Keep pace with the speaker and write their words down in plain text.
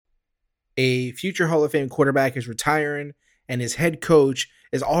A future Hall of Fame quarterback is retiring, and his head coach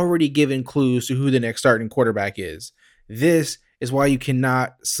is already giving clues to who the next starting quarterback is. This is why you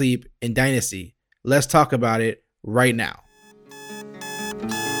cannot sleep in Dynasty. Let's talk about it right now.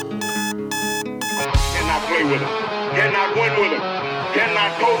 Cannot play with him. Cannot win with him.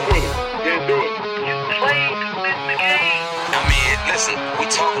 Cannot coach with him. Can't do it. You play to win the game. I mean, listen, we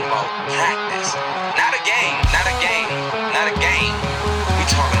talking about practice. Not a game. Not a game. Not a game. We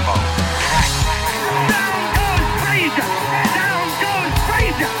talking about practice. Down goes Frazier. Down goes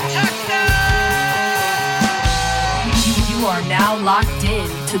Frazier. Touchdown! You are now locked in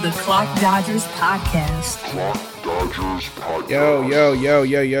to the Clock Dodgers podcast. Clock Dodgers podcast.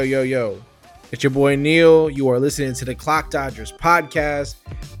 Yo. It's your boy Neil. You are listening to the Clock Dodgers podcast.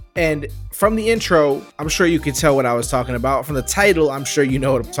 And from the intro, I'm sure you can tell what I was talking about. From the title, I'm sure you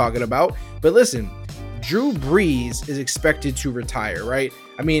know what I'm talking about. But listen, Drew Brees is expected to retire, right?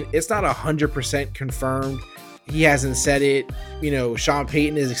 I mean, it's not 100% confirmed. He hasn't said it. You know, Sean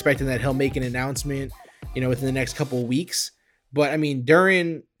Payton is expecting that he'll make an announcement, within the next couple of weeks. But I mean,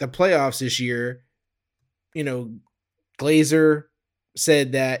 during the playoffs this year, Glazer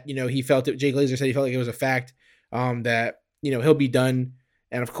said that, he felt it. Jay Glazer said he felt like it was a fact that, he'll be done.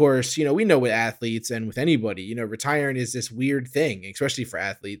 And of course, we know with athletes and with anybody, retiring is this weird thing, especially for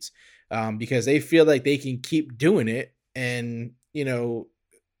athletes, because they feel like they can keep doing it. And,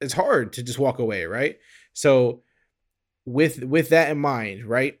 it's hard to just walk away. Right. So with that in mind,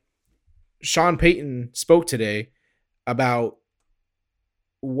 right, Sean Payton spoke today about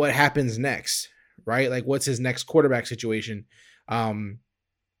what happens next, right? Like what's his next quarterback situation.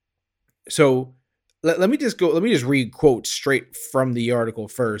 So let me just read quotes straight from the article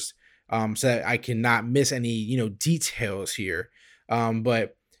first, so that I cannot miss any, details here.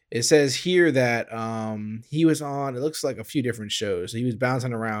 But it says here that he was on, it looks like a few different shows. So he was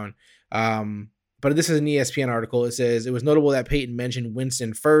bouncing around. But this is an ESPN article. It says it was notable that Payton mentioned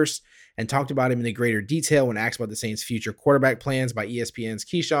Winston first and talked about him in greater detail when asked about the Saints' future quarterback plans by ESPN's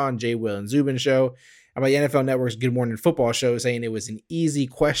Keyshawn, Jay, Will, and Zubin show, and by the NFL Network's Good Morning Football show, saying it was an easy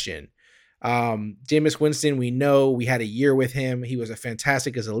question. Jameis Winston, we know we had a year with him. He was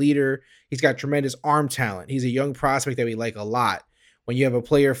fantastic as a leader. He's got tremendous arm talent. He's a young prospect that we like a lot. When you have a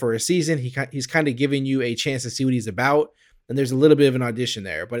player for a season, he's kind of giving you a chance to see what he's about. And there's a little bit of an audition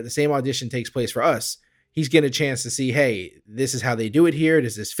there, but the same audition takes place for us. He's getting a chance to see, hey, this is how they do it here.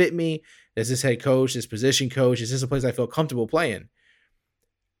 Does this fit me? Does this head coach, this position coach, is this a place I feel comfortable playing?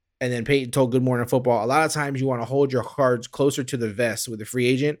 And then Payton told Good Morning Football, a lot of times you want to hold your cards closer to the vest with a free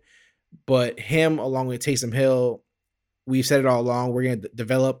agent, but him along with Taysom Hill, we've said it all along, we're going to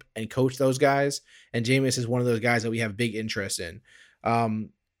develop and coach those guys. And Jameis is one of those guys that we have big interest in.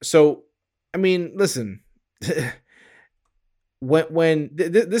 So, I mean, listen, this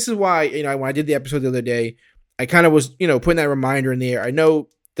is why, when I did the episode the other day, I kind of was, putting that reminder in the air. I know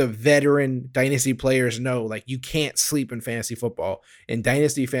the veteran dynasty players know, like, you can't sleep in fantasy football. In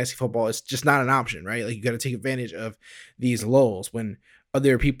dynasty fantasy football, it's just not an option, right? Like, you got to take advantage of these lulls when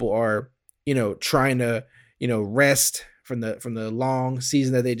other people are, trying to, rest from the long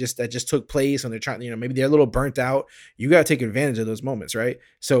season that just took place, and they're trying, maybe they're a little burnt out. You got to take advantage of those moments, right?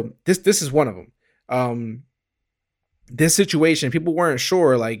 So this is one of them. This situation, people weren't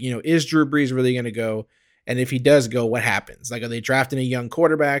sure, like, is Drew Brees really going to go? And if he does go, what happens? Like, are they drafting a young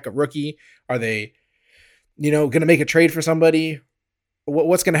quarterback, a rookie? Are they, going to make a trade for somebody?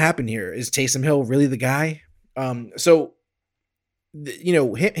 What's going to happen here? Is Taysom Hill really the guy? Him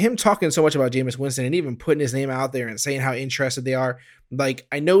talking so much about Jameis Winston and even putting his name out there and saying how interested they are. Like,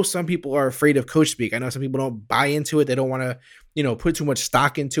 I know some people are afraid of coach speak. I know some people don't buy into it. They don't want to, put too much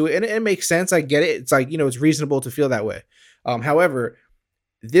stock into it. And it makes sense. I get it. It's like, it's reasonable to feel that way. However,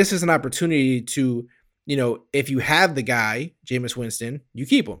 this is an opportunity to, if you have the guy, Jameis Winston, you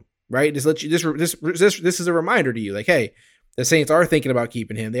keep him, right? This is a reminder to you, like, hey, the Saints are thinking about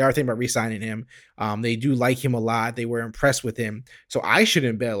keeping him. They are thinking about re-signing him. They do like him a lot. They were impressed with him. So I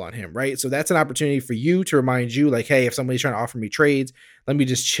shouldn't bail on him, right? So that's an opportunity for you to remind you, like, hey, if somebody's trying to offer me trades, let me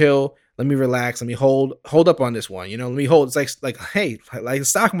just chill. Let me relax. Let me hold up on this one. Let me hold. It's like, hey, like the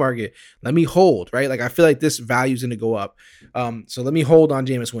stock market, let me hold, right? Like, I feel like this value is going to go up. So let me hold on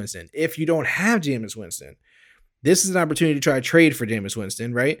Jameis Winston. If you don't have Jameis Winston, this is an opportunity to try to trade for Jameis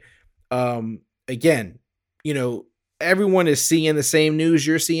Winston, right? Again, everyone is seeing the same news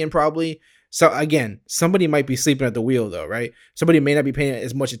you're seeing probably. So again, somebody might be sleeping at the wheel though, right? Somebody may not be paying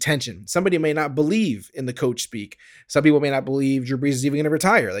as much attention. Somebody may not believe in the coach speak. Some people may not believe Drew Brees is even going to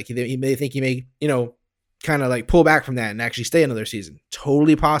retire. Like he may think he may, kind of like pull back from that and actually stay another season.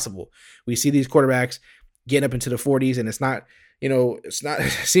 Totally possible. We see these quarterbacks getting up into the 40s and it's not, it's not,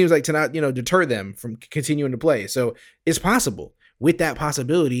 seems like to not, deter them from continuing to play. So it's possible. With that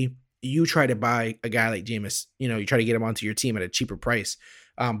possibility, you try to buy a guy like Jameis, you try to get him onto your team at a cheaper price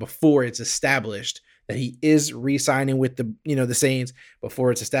before it's established that he is re-signing with the Saints,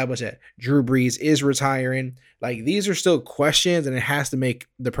 before it's established that Drew Brees is retiring. Like, these are still questions, and it has to make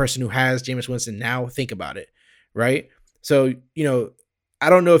the person who has Jameis Winston now think about it, right? So, I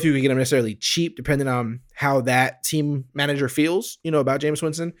don't know if you can get him necessarily cheap, depending on how that team manager feels, about Jameis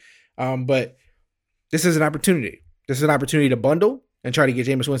Winston. But this is an opportunity. This is an opportunity to bundle and try to get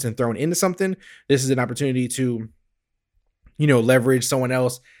Jameis Winston thrown into something. This is an opportunity to, leverage someone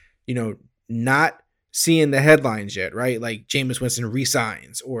else, not seeing the headlines yet, right? Like Jameis Winston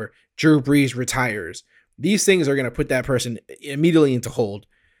resigns or Drew Brees retires. These things are going to put that person immediately into hold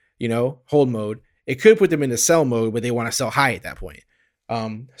mode. It could put them into sell mode, but they want to sell high at that point.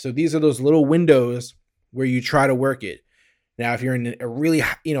 So these are those little windows where you try to work it. Now, if you're in a really,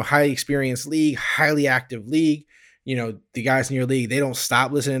 highly experienced league, highly active league, the guys in your league, they don't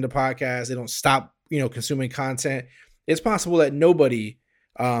stop listening to podcasts. They don't stop, consuming content. It's possible that nobody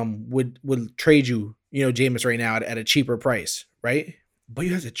would trade you, Jameis right now at a cheaper price, right? But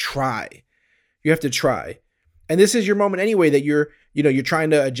you have to try. You have to try. And this is your moment anyway that you're trying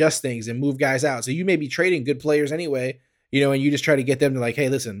to adjust things and move guys out. So you may be trading good players anyway, and you just try to get them to like, hey,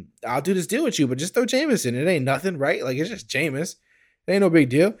 listen, I'll do this deal with you, but just throw Jameis in. It ain't nothing, right? Like, it's just Jameis. It ain't no big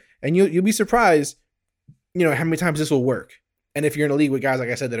deal. And you'll be surprised, how many times this will work. And if you're in a league with guys, like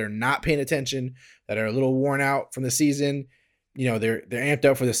I said, that are not paying attention, that are a little worn out from the season, they're amped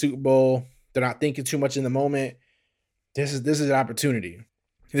up for the Super Bowl, they're not thinking too much in the moment. This is an opportunity.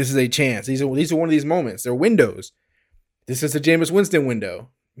 This is a chance. These are one of these moments. They're windows. This is the Jameis Winston window.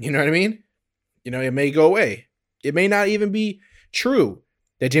 You know what I mean? It may go away. It may not even be true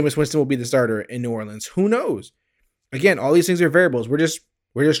that Jameis Winston will be the starter in New Orleans. Who knows? Again, all these things are variables. We're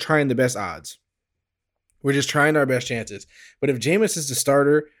just trying the best odds. We're just trying our best chances. But if Jameis is the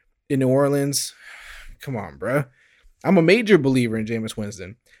starter in New Orleans, come on, bro. I'm a major believer in Jameis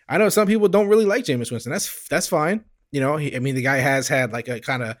Winston. I know some people don't really like Jameis Winston. That's fine. The guy has had like a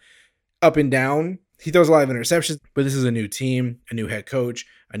kind of up and down. He throws a lot of interceptions, but this is a new team, a new head coach,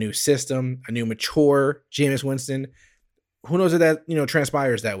 a new system, a new mature Jameis Winston. Who knows if that,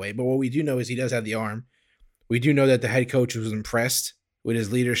 transpires that way? But what we do know is he does have the arm. We do know that the head coach was impressed with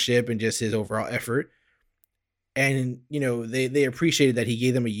his leadership and just his overall effort. And, they appreciated that he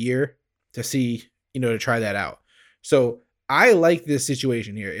gave them a year to see, to try that out. So I like this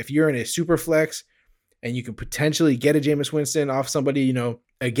situation here. If you're in a super flex and you can potentially get a Jameis Winston off somebody,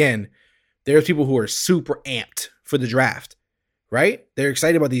 again, there's people who are super amped for the draft, right? They're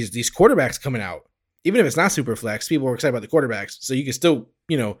excited about these quarterbacks coming out. Even if it's not super flex, people are excited about the quarterbacks. So you can still,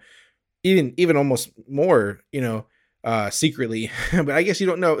 even almost more, secretly. But I guess you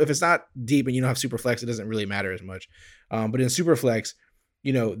don't know if it's not deep and you don't have super flex, it doesn't really matter as much. But in super flex,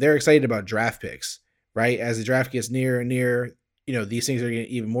 they're excited about draft picks, right? As the draft gets near and near, these things are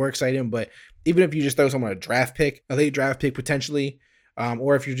getting even more exciting. But even if you just throw someone a draft pick, a late draft pick potentially,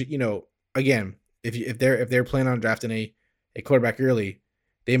 or if you're, again, if they're planning on drafting a quarterback early,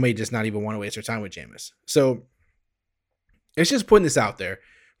 they may just not even want to waste their time with Jameis. So it's just putting this out there,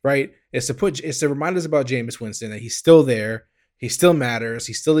 right? It's to remind us about Jameis Winston, that he's still there, he still matters,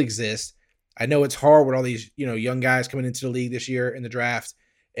 he still exists. I know it's hard with all these, young guys coming into the league this year in the draft,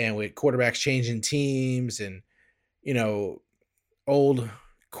 and with quarterbacks changing teams, and old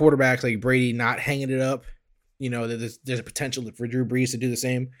quarterbacks like Brady not hanging it up. There's a potential for Drew Brees to do the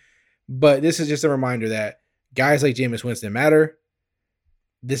same. But this is just a reminder that guys like Jameis Winston matter.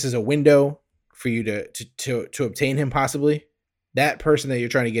 This is a window for you to obtain him possibly. That person that you're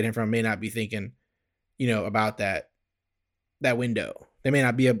trying to get him from may not be thinking, about that window. They might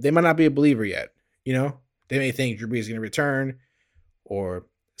not be a believer yet. They may think Drew Brees is going to return, or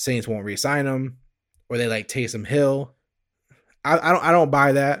Saints won't re-sign him, or they like Taysom Hill. I don't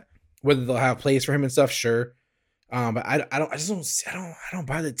buy that. Whether they'll have plays for him and stuff, sure. But I don't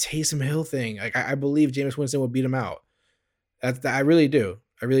buy the Taysom Hill thing. Like, I believe Jameis Winston will beat him out. I really do.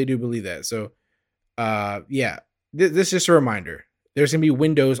 I really do believe that. So, yeah, this is just a reminder. There's going to be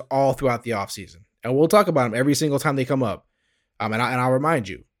windows all throughout the offseason, and we'll talk about them every single time they come up. And I'll remind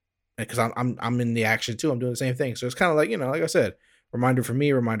you, because I'm in the action too. I'm doing the same thing. So it's kind of like, like I said, reminder for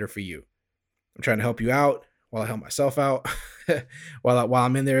me, reminder for you. I'm trying to help you out while I help myself out while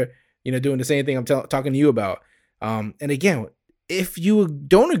I'm in there, doing the same thing I'm talking to you about. And again, if you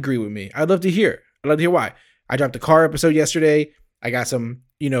don't agree with me, I'd love to hear. I'd love to hear why. I dropped a car episode yesterday. I got some,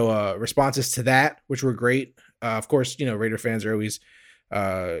 responses to that, which were great. Of course, Raider fans are always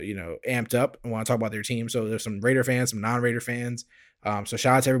amped up and want to talk about their team. So there's some Raider fans, some non-Raider fans. So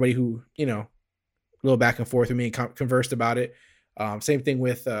shout out to everybody who, a little back and forth with me and conversed about it. Same thing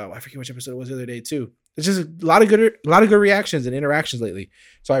with, I forget which episode it was the other day too. It's just a lot of good reactions and interactions lately.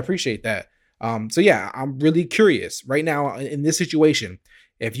 So I appreciate that. So yeah, I'm really curious right now in this situation.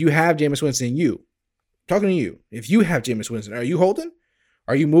 If you have Jameis Winston, talking to you, if you have Jameis Winston, are you holding?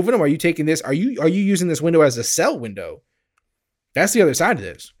 Are you moving him? Are you taking this? Are you using this window as a sell window? That's the other side of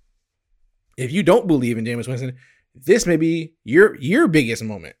this. If you don't believe in Jameis Winston, this may be your biggest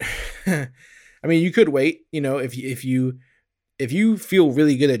moment. I mean, you could wait, if you feel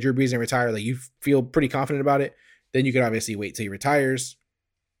really good that Drew Brees and retire, like you feel pretty confident about it, then you could obviously wait till he retires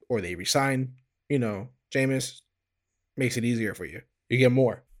or they resign. Jameis makes it easier for you. You get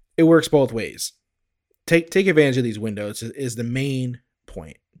more. It works both ways. Take advantage of these windows is the main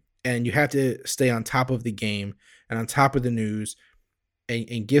point. And you have to stay on top of the game and on top of the news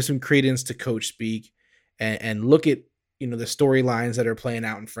and give some credence to coach speak and look at, the storylines that are playing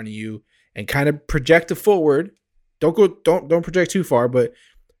out in front of you and kind of project it forward. Don't project too far, but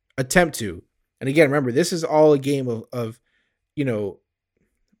attempt to. And again, remember, this is all a game of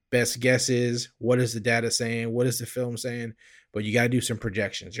best guesses. What is the data saying? What is the film saying? But you got to do some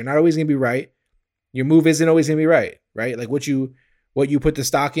projections. You're not always going to be right. Your move isn't always going to be right? Like what you put the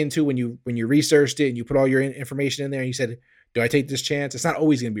stock into when you researched it and you put all your information in there and you said, do I take this chance? It's not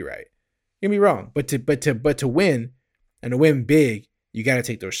always going to be right. You're going to be wrong. But to win and to win big, you got to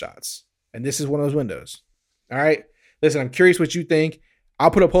take those shots. And this is one of those windows. All right. Listen, I'm curious what you think.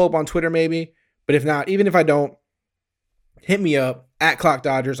 I'll put a poll up on Twitter maybe, but if not, even if I don't, hit me up at Clock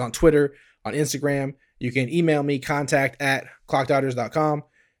Dodgers on Twitter, on Instagram. You can email me, contact@clockdodgers.com.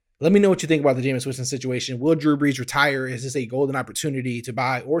 Let me know what you think about the Jameis Winston situation. Will Drew Brees retire? Is this a golden opportunity to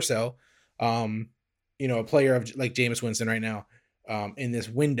buy or sell, a player of like Jameis Winston right now in this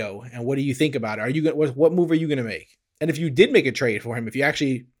window? And what do you think about it? What move are you going to make? And if you did make a trade for him, if you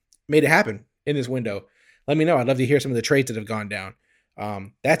actually made it happen in this window, let me know. I'd love to hear some of the trades that have gone down.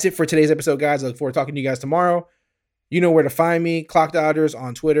 That's it for today's episode, guys. I look forward to talking to you guys tomorrow. You know where to find me, Clock Dodgers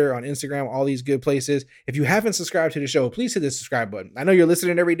on Twitter, on Instagram, all these good places. If you haven't subscribed to the show, please hit the subscribe button. I know you're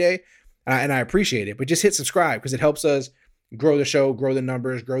listening every day, and I appreciate it, but just hit subscribe because it helps us grow the show, grow the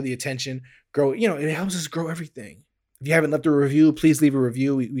numbers, grow the attention, it helps us grow everything. If you haven't left a review, please leave a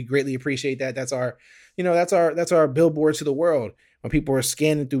review. We greatly appreciate that. That's our billboard to the world. When people are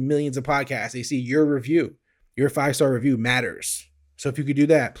scanning through millions of podcasts, they see your review. Your 5-star review matters. So if you could do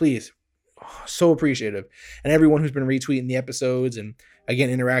that, please. Oh, so appreciative. And everyone who's been retweeting the episodes and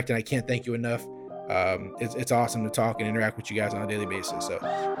again interacting, I can't thank you enough. It's awesome to talk and interact with you guys on a daily basis. So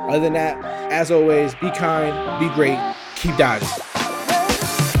other than that, as always, be kind, be great, keep dodging.